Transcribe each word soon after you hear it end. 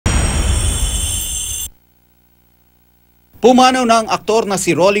Pumanaw na ang aktor na si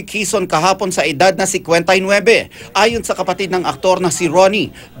Rolly Quizon kahapon sa edad na 59. Ayon sa kapatid ng aktor na si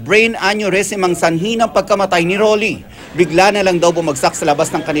Ronnie, brain aneurysm ang sanhi ng pagkamatay ni Rolly. Bigla na lang daw bumagsak sa labas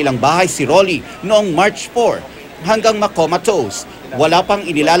ng kanilang bahay si Rolly noong March 4 hanggang makomatose. Wala pang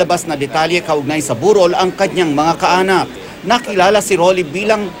inilalabas na detalye kaugnay sa burol ang kanyang mga kaanak. Nakilala si Rolly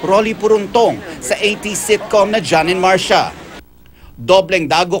bilang Rolly Puruntong sa 80s sitcom na John and Marcia. Dobleng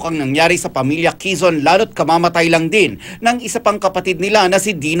dagok ang nangyari sa pamilya Quizon lalo't kamamatay lang din ng isa pang kapatid nila na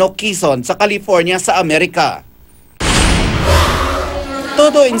si Dino Quizon sa California sa Amerika.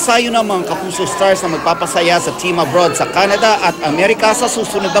 Todo ensayo ng mga Kapuso Stars na magpapasaya sa team abroad sa Canada at Amerika sa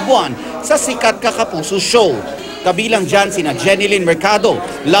susunod na buwan sa sikat Kakapuso Show. Kabilang dyan sina Jenilyn Mercado,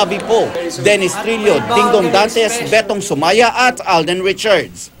 Lavi Po, Dennis Trillo, Dingdong Dantes, Betong Sumaya at Alden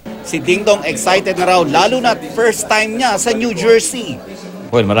Richards. Si Dingdong excited na raw lalo na't first time niya sa New Jersey.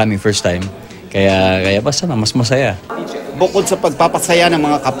 Well, maraming first time. Kaya basta mas masaya. Bukod sa pagpapasaya ng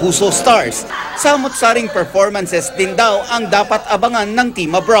mga Kapuso Stars, samot-saring performances din daw ang dapat abangan ng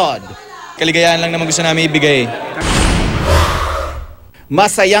team abroad. Kaligayahan lang naman gusto namin ibigay.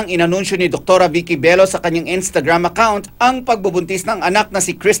 Masayang inanunsyo ni Dr. Vicky Bello sa kanyang Instagram account ang pagbubuntis ng anak na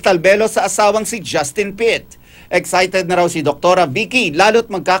si Crystal Bello sa asawang si Justin Pitt. Excited na raw si Dr. Vicky lalo't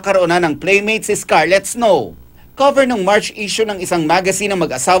magkakaroon na ng playmate si Scarlett Snow. Cover ng March issue ng isang magazine ng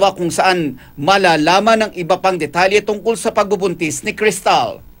mag-asawa kung saan malalaman ng iba pang detalye tungkol sa pagbubuntis ni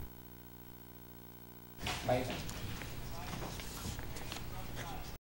Crystal.